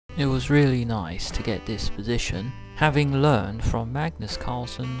It was really nice to get this position, having learned from Magnus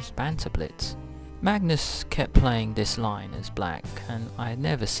Carlsen's Banter Blitz. Magnus kept playing this line as black and I had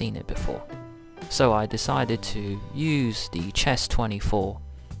never seen it before. So I decided to use the Chess24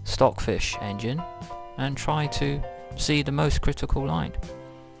 Stockfish engine and try to see the most critical line.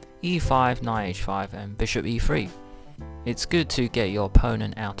 E5, knight h5 and bishop e3. It's good to get your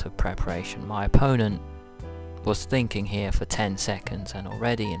opponent out of preparation. My opponent was thinking here for 10 seconds and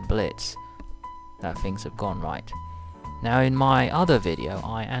already in blitz that things have gone right. Now in my other video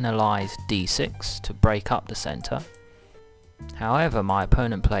I analysed d6 to break up the centre. However, my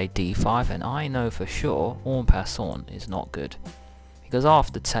opponent played d5 and I know for sure en passant is not good, because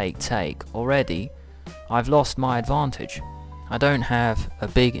after take already I've lost my advantage. I don't have a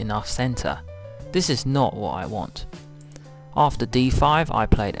big enough centre. This is not what I want. After d5 I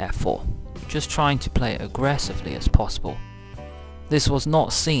played f4, just trying to play aggressively as possible. This was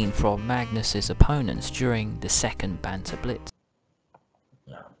not seen from Magnus's opponents during the second Banter Blitz.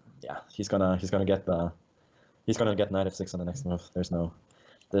 Yeah, he's gonna get knight f6 on the next move. There's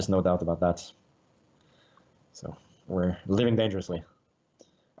no doubt about that. So we're living dangerously,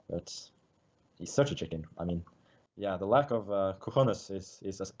 but he's such a chicken. I mean, yeah, the lack of cojones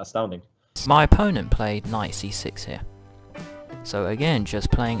is astounding. My opponent played knight c6 here. So again, just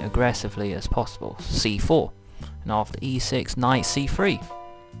playing aggressively as possible. c4, and after e6, knight c3.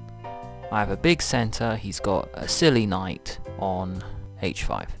 I have a big centre, he's got a silly knight on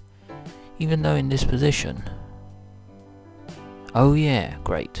h5. Even though in this position... Oh yeah,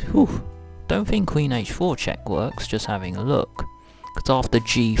 great. Whew. Don't think queen h4 check works, just having a look. Because after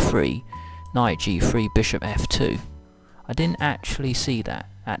g3, knight g3, bishop f2. I didn't actually see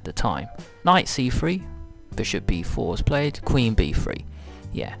that at the time. Knight c3, bishop b4 is played, queen b3.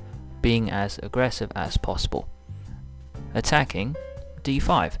 Yeah, being as aggressive as possible. Attacking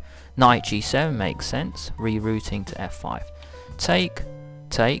d5. Knight g7 makes sense, rerouting to f5.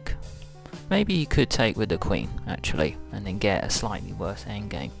 Take. Maybe you could take with the queen, actually, and then get a slightly worse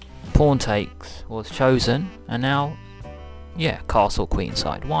endgame. Pawn takes was chosen, and now, yeah, castle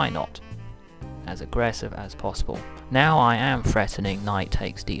queenside, why not? As aggressive as possible. Now I am threatening knight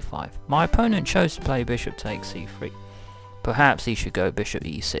takes d5. My opponent chose to play bishop takes c3. Perhaps he should go bishop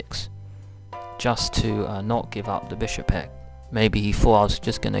e6, just to not give up the bishop pair. Maybe he thought I was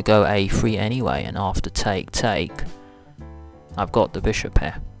just going to go a3 anyway, and after take, I've got the bishop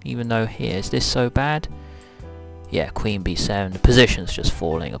pair. Even though here, is this so bad? Yeah, queen b7, the position's just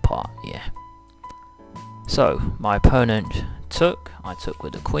falling apart, yeah. So, my opponent took, I took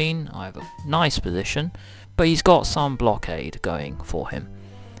with the queen, I have a nice position, but he's got some blockade going for him.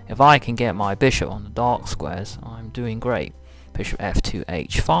 If I can get my bishop on the dark squares, I'm doing great. Bishop f2,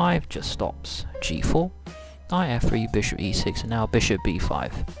 h5, just stops g4, knight f3, bishop e6, and now bishop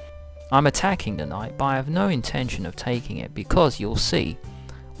b5. I'm attacking the knight, but I have no intention of taking it, because you'll see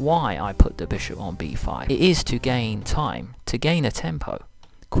why I put the bishop on b5. It is to gain time, to gain a tempo.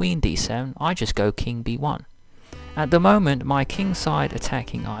 Queen d7, I just go king b1. At the moment, my kingside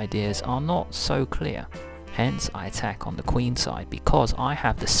attacking ideas are not so clear. Hence, I attack on the queen side because I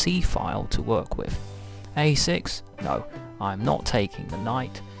have the c file to work with. a6, no, I'm not taking the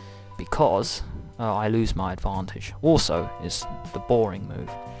knight because I lose my advantage. Also, is the boring move.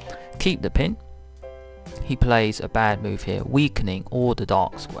 Keep the pin. He plays a bad move here, weakening all the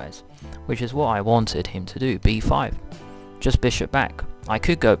dark squares, which is what I wanted him to do, b5. Just bishop back. I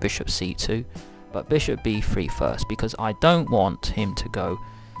could go bishop c2, but bishop b3 first, because I don't want him to go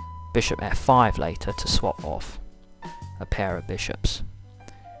bishop f5 later to swap off a pair of bishops.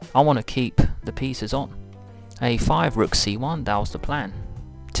 I want to keep the pieces on. a5, rook c1, that was the plan.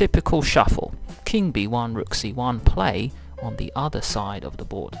 Typical shuffle. King b1, rook c1, play on the other side of the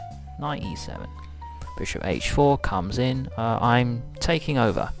board. Knight e7. Bishop h4 comes in, I'm taking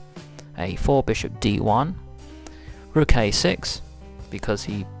over. a4, bishop d1, rook a6, because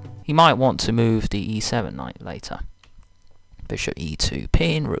he might want to move the e7 knight later. Bishop e2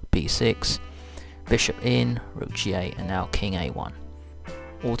 pin, rook b6, bishop in, rook g8, and now king a1.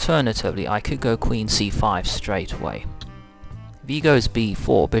 Alternatively, I could go queen c5 straight away. If he goes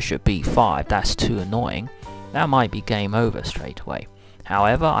b4, bishop b5, that's too annoying. That might be game over straight away.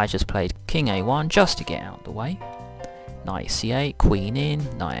 However, I just played king a1 just to get out of the way. Knight c8, queen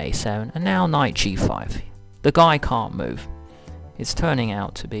in, knight a7, and now knight g5. The guy can't move. It's turning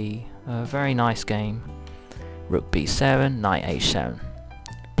out to be a very nice game. Rook b7, knight h7.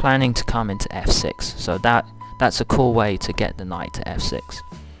 Planning to come into f6, so that's a cool way to get the knight to f6.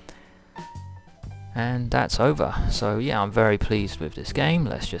 And that's over. So yeah, I'm very pleased with this game.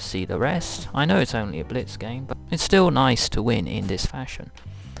 Let's just see the rest. I know it's only a blitz game, but it's still nice to win in this fashion.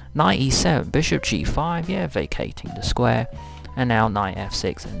 Knight e7, bishop g5, yeah, vacating the square, and now knight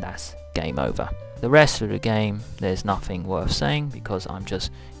f6, and that's game over. The rest of the game, there's nothing worth saying because I'm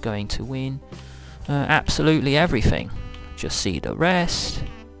just going to win absolutely everything. Just see the rest.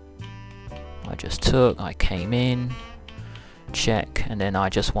 I just took, I came in, check, and then I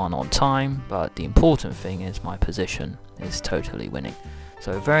just won on time, but the important thing is my position is totally winning.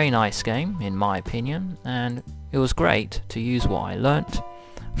 So very nice game in my opinion, and it was great to use what I learnt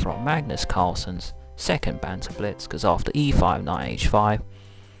from Magnus Carlsen's second Banter Blitz, because after e5, knight h5,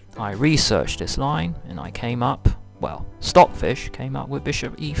 I researched this line and I came up, well, Stockfish came up with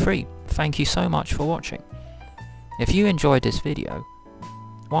bishop e3. Thank you so much for watching. If you enjoyed this video,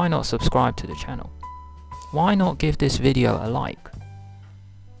 why not subscribe to the channel? Why not give this video a like?